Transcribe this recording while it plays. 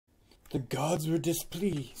The gods were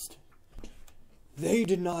displeased. They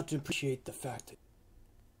did not appreciate the fact that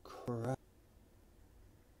crap.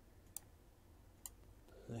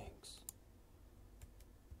 Thanks.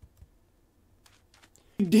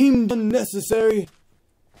 Deemed unnecessary.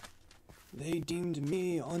 They deemed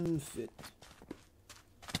me unfit.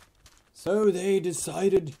 So they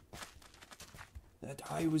decided that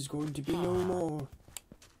I was going to be no more.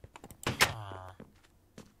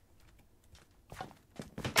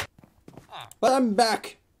 But I'm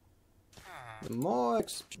back! The more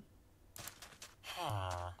exp-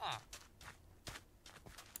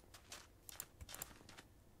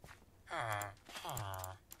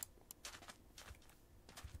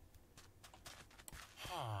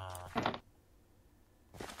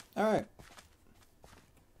 Alright.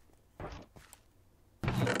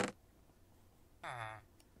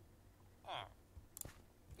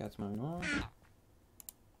 That's my arm.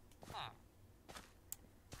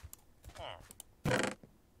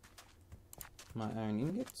 My iron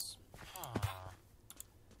ingots.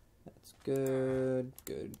 That's good.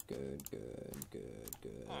 Good.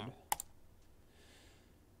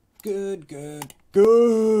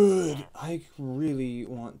 I really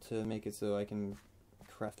want to make it so I can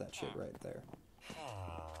craft that shit right there.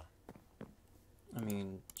 I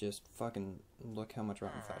mean, just fucking look how much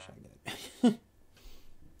rotten flesh I get.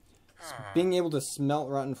 Being able to smelt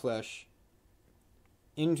rotten flesh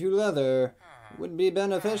into leather would be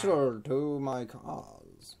beneficial to my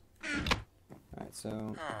cause. Alright,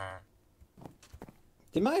 so...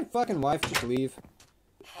 Did my fucking wife just leave?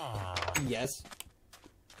 Yes.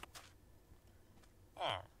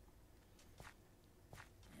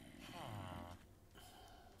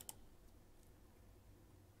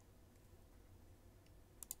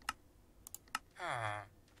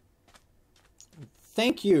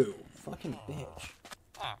 Thank you, fucking bitch.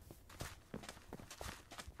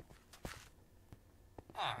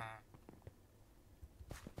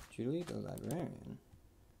 Julie the librarian.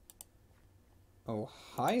 Oh,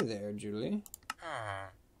 hi there, Julie.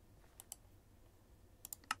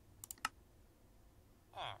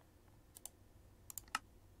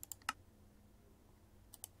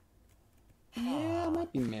 Yeah, I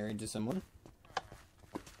might be married to someone.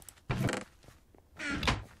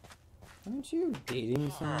 Aren't you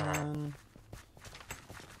dating someone?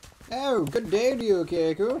 Oh, good day to you,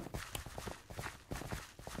 Keiko.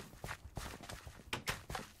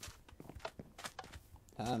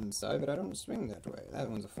 I'm sorry, but I don't swing that way. That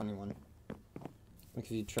one's a funny one. Like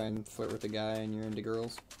if you try and flirt with a guy and you're into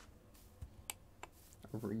girls.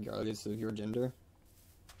 Regardless of your gender.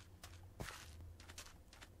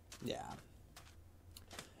 Yeah.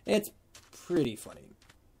 It's pretty funny.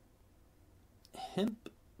 Hemp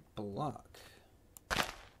block.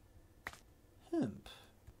 Hemp.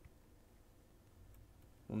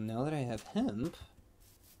 Well, now that I have hemp...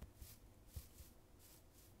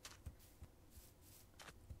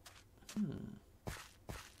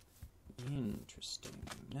 Interesting.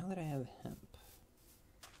 Now that I have hemp...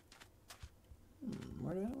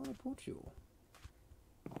 where do I want to put you?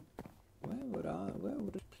 Where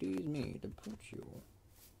would it please me to put you?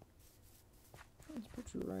 Let's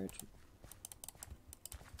put you right...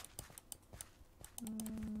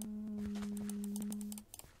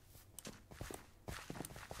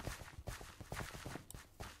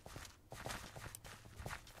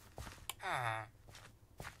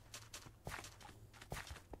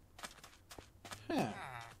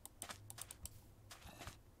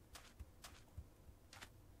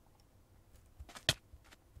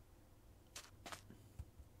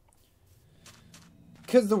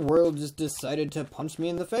 Because the world just decided to punch me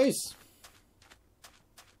in the face.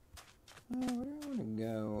 Where do I want to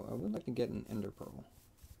go? I would like to get an ender pearl.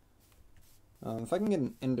 If I can get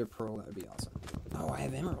an ender pearl, that would be awesome. Oh, I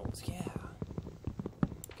have emeralds, yeah.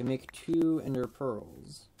 I can make 2 ender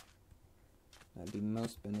pearls. That'd be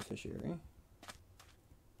most beneficiary.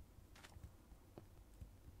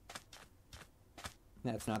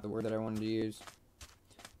 That's not the word that I wanted to use.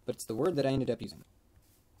 But it's the word that I ended up using.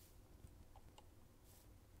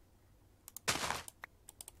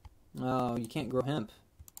 Oh, you can't grow hemp.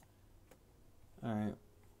 Alright.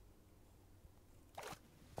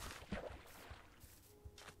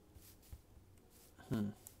 I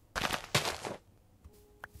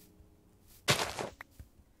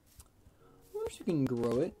wish you can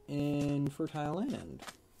grow it in fertile land.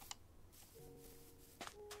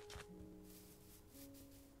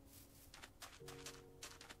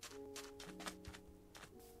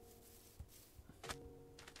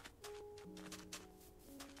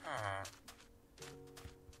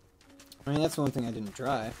 I mean, that's the one thing I didn't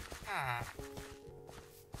try.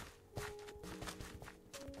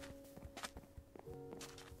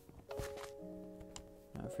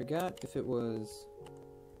 forgot if it was...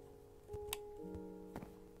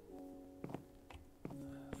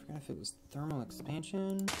 I forgot if it was thermal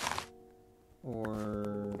expansion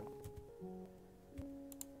or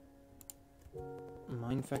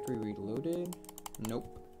Mine Factory Reloaded.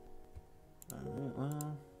 Nope. Alright,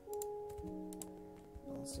 well...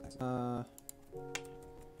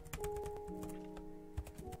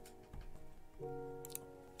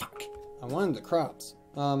 Fuck. I wanted the crops.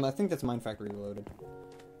 I think that's Mine Factory Reloaded.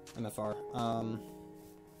 MFR.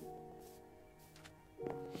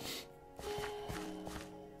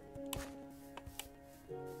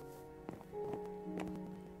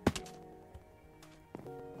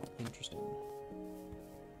 Interesting.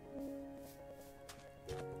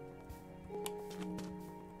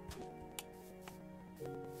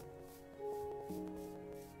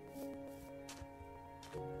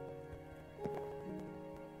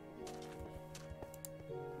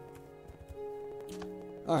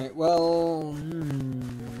 Alright, well,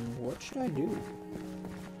 what should I do?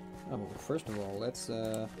 Oh, well, first of all, let's,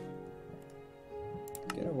 get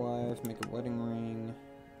a wife, make a wedding ring.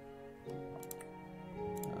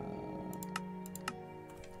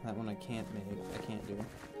 That one I can't make, I can't do.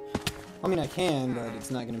 I mean, I can, but it's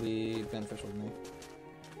not going to be beneficial to me.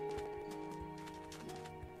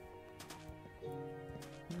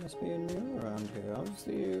 There must be a new around here.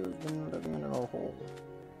 Obviously, you've been living in a hole.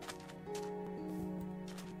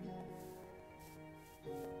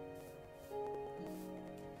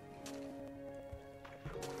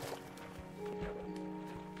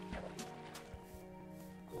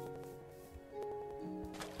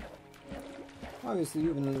 Obviously,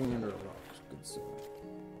 you've been living under a rock, good sir.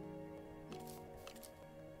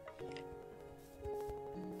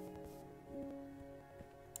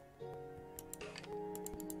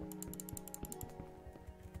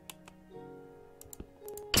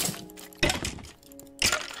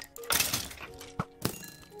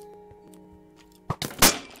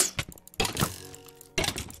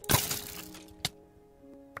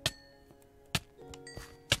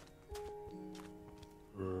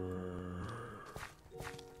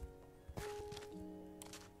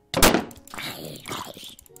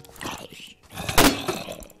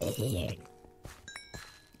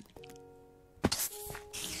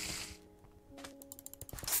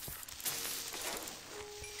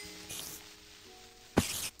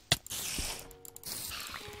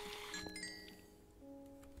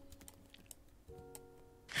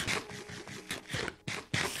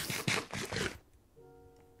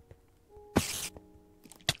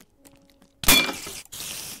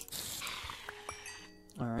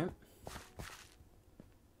 Alright.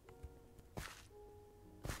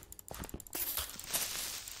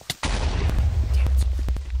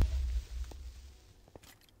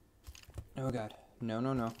 Oh god. No,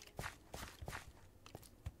 no, no.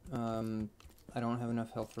 I don't have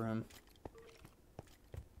enough health for him.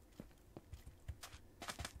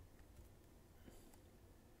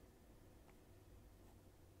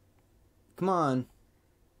 Come on.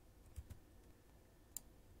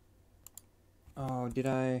 Oh, did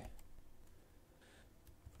I?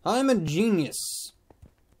 I'm a genius.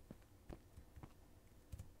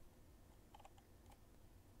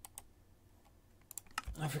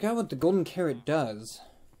 I forgot what the golden carrot does.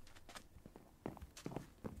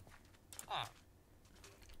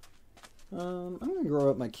 I'm gonna grow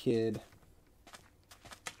up my kid.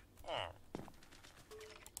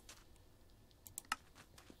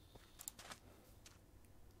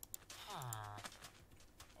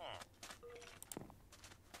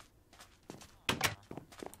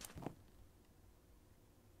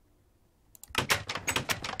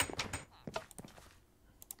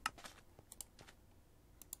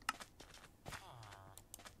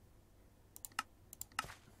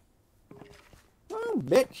 Oh,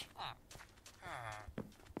 bitch.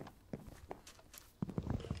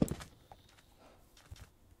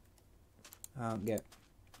 I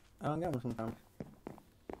don't get one sometimes.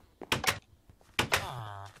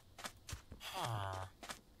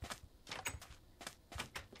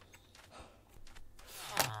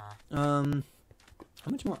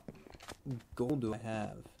 How much more gold do I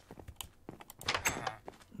have?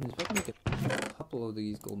 If I can make a couple of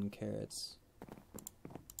these golden carrots.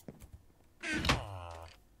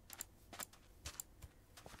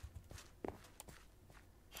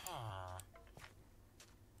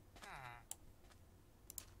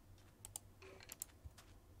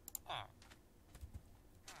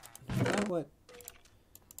 Is that what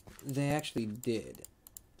they actually did?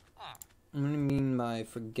 I mean by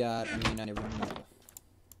forgot, I mean I never know.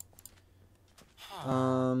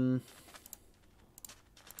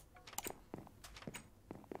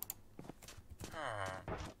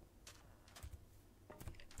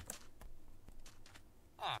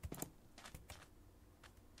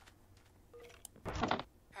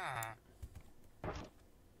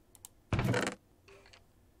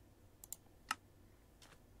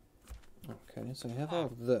 Okay, so I have all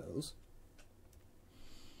of those.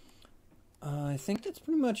 I think that's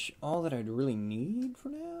pretty much all that I'd really need for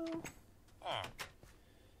now.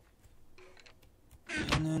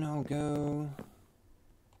 And then I'll go...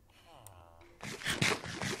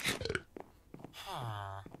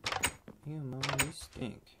 You, Mama, you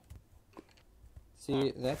stink.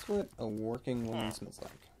 See, that's what a working woman smells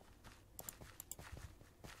like.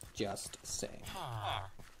 Just saying.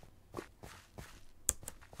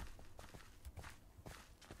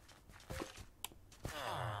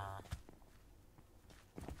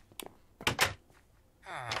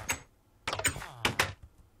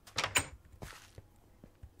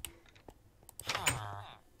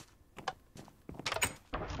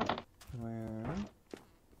 Where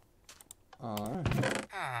are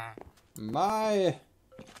my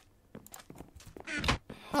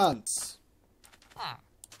hunts?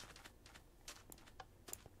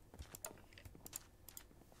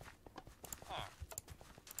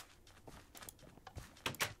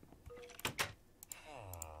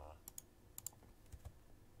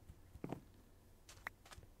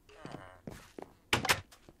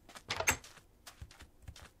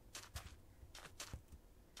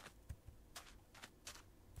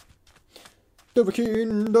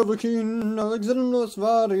 Dovahkin, Alexander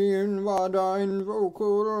Svarin, Vadain,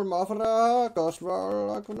 Vokul, Mafra,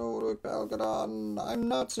 Kosval, Akunuruk, Belgadan. I'm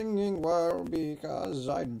not singing well because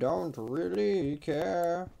I don't really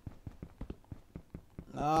care.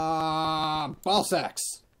 Ball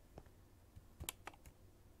sacks.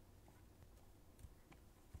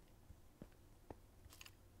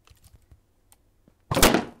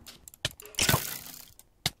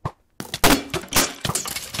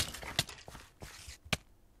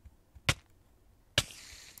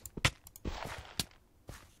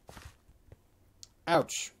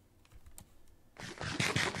 Ouch.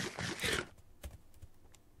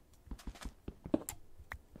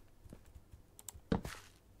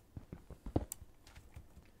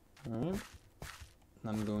 Alright.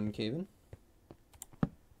 I'm going caving.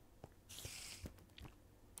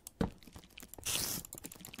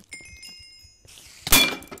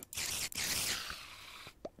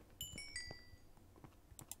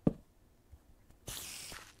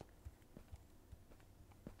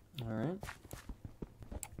 Alright.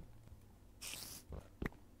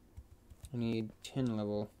 I need 10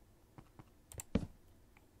 level.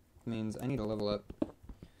 Means I need to level up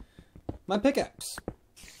my pickaxe.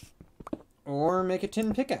 Or make a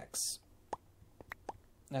tin pickaxe.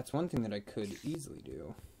 That's one thing that I could easily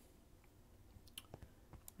do.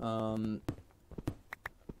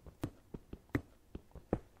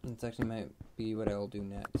 It actually might be what I'll do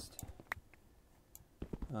next.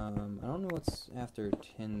 I don't know what's after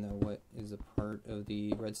tin though. What is a part of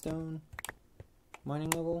the redstone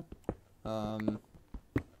mining level?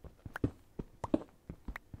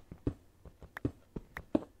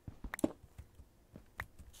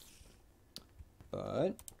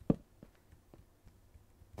 But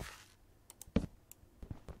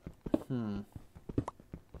 10.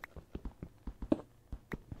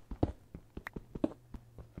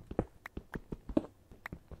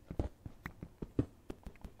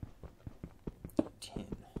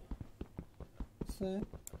 What's that?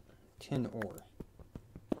 10 ore.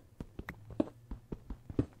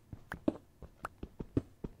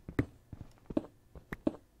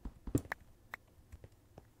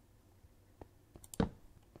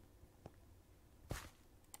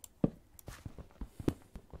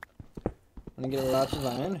 I'm gonna get lots of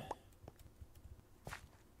iron.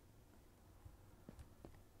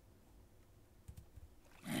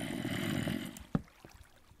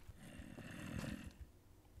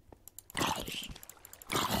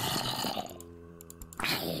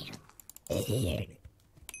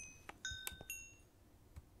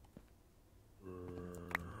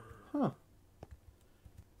 Huh.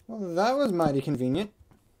 Well, that was mighty convenient.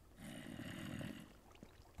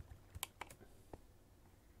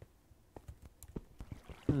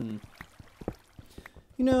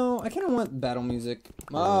 You know, I kind of want battle music.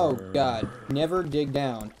 Oh, God. Never dig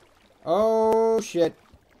down. Oh, shit.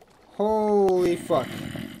 Holy fuck.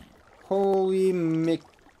 Holy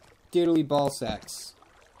McDiddly ballsacks.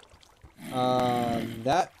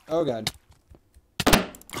 That... Oh, God.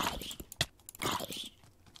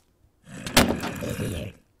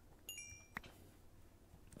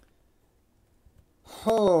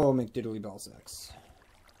 Oh, McDiddly ballsacks.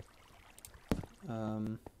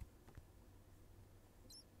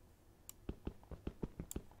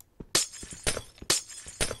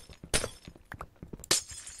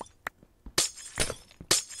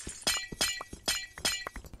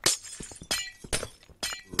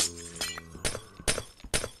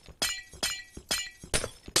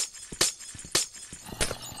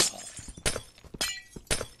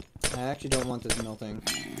 actually don't want this melting.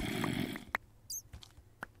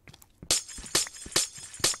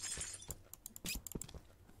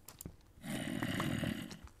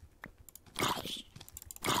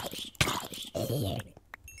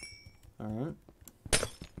 Alright.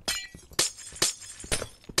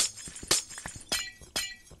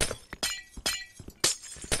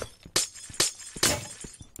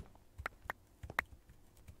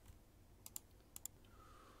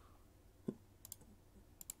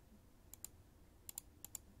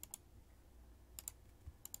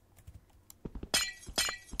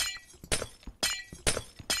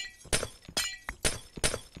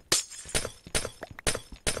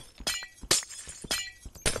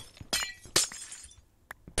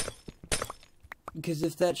 Because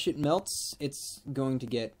if that shit melts, it's going to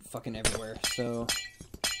get fucking everywhere, so...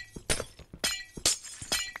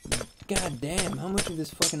 God damn, how much of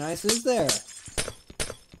this fucking ice is there?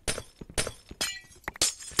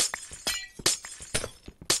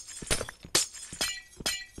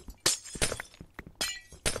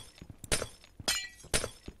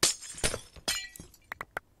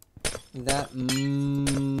 That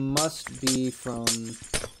must be from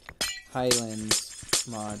Highlands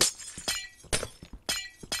mod.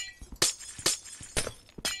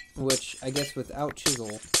 Which, I guess without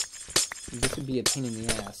chisel, this would be a pain in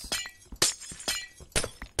the ass.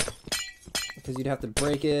 Because you'd have to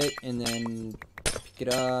break it, and then pick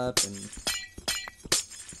it up, and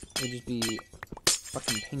it would just be a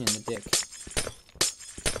fucking pain in the dick.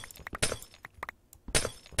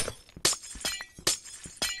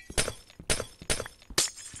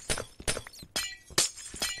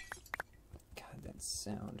 God, that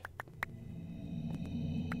sound.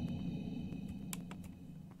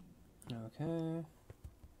 Okay.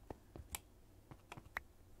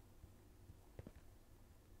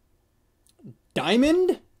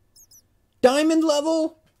 Diamond? Diamond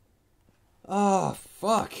level? Oh,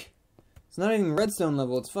 fuck. It's not even redstone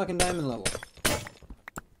level, it's fucking diamond level.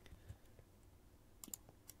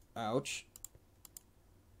 Ouch.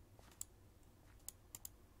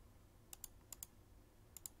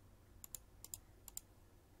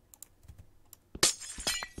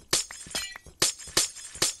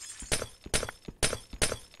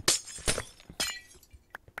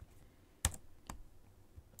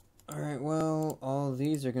 Alright, well, all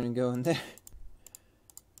these are gonna go in there.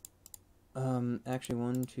 Actually,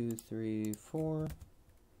 1, 2, 3, 4.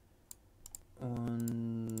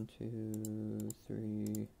 1, 2,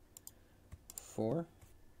 3, 4.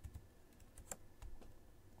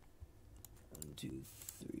 1, 2,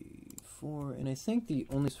 3, 4. And I think the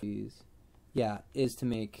only squeeze, yeah, is to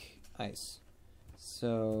make ice.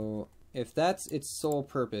 So, if that's its sole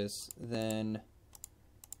purpose, then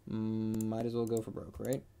might as well go for broke,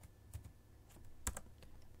 right?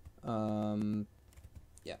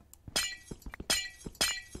 Yeah.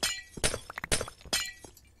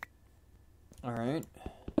 Alright.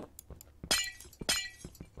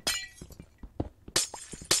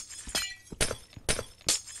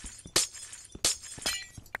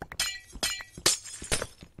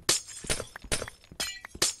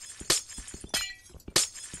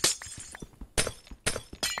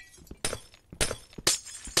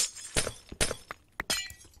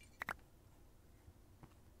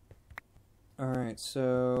 Alright,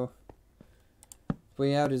 so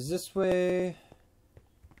way out is this way,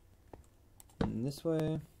 and this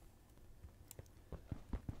way.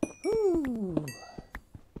 Whew.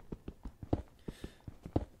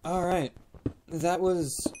 Alright, that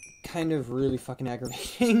was kind of really fucking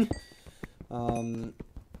aggravating. That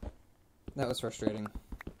was frustrating.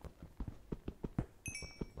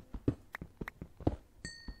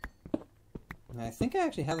 And I think I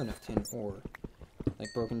actually have enough tin ore.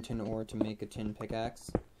 Like broken tin ore to make a tin pickaxe.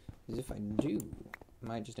 Because if I do, I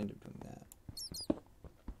might just end up doing that.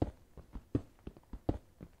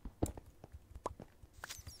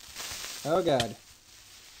 Oh god.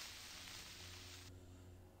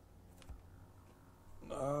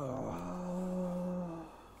 Oh.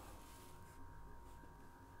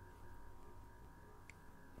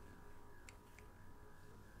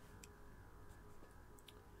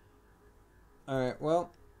 Alright,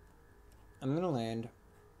 well, I'm gonna land.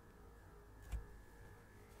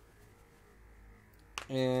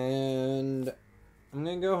 And I'm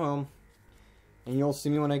gonna go home. And you'll see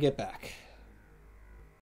me when I get back.